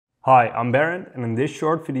Hi, I'm Barend, and in this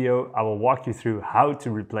short video I will walk you through how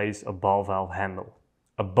to replace a ball valve handle.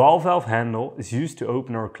 A ball valve handle is used to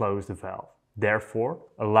open or close the valve, therefore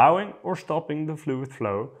allowing or stopping the fluid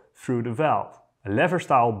flow through the valve. A lever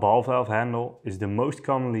style ball valve handle is the most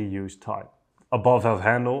commonly used type. A ball valve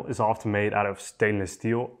handle is often made out of stainless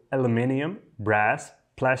steel, aluminium, brass,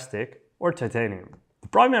 plastic or titanium. The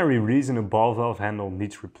primary reason a ball valve handle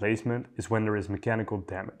needs replacement is when there is mechanical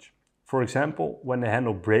damage. For example, when the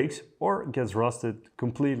handle breaks or gets rusted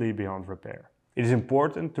completely beyond repair. It is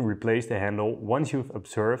important to replace the handle once you've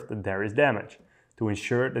observed that there is damage, to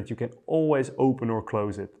ensure that you can always open or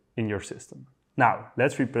close it in your system. Now,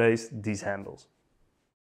 let's replace these handles.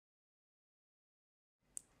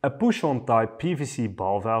 A push-on type PVC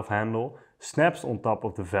ball valve handle snaps on top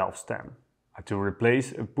of the valve stem. To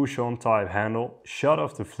replace a push-on type handle, shut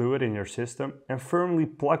off the fluid in your system and firmly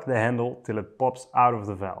plug the handle till it pops out of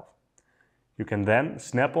the valve. You can then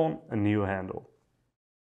snap on a new handle.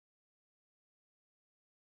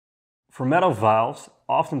 For metal valves,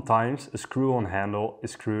 oftentimes a screw-on handle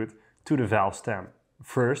is screwed to the valve stem.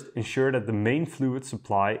 First, ensure that the main fluid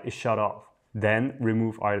supply is shut off. Then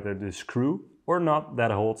remove either the screw or nut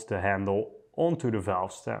that holds the handle onto the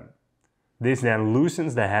valve stem. This then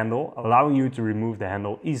loosens the handle, allowing you to remove the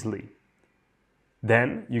handle easily.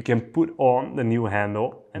 Then you can put on the new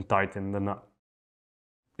handle and tighten the nut.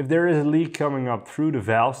 If there is a leak coming up through the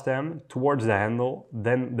valve stem towards the handle,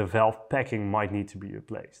 then the valve packing might need to be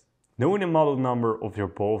replaced. Knowing the model number of your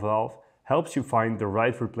ball valve helps you find the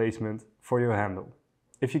right replacement for your handle.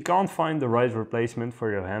 If you can't find the right replacement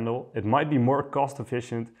for your handle, it might be more cost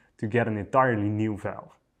efficient to get an entirely new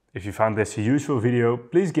valve. If you found this a useful video,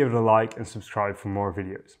 please give it a like and subscribe for more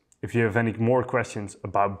videos. If you have any more questions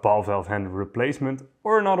about ball valve handle replacement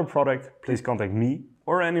or another product, please contact me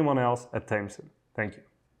or anyone else at Tameson. Thank you.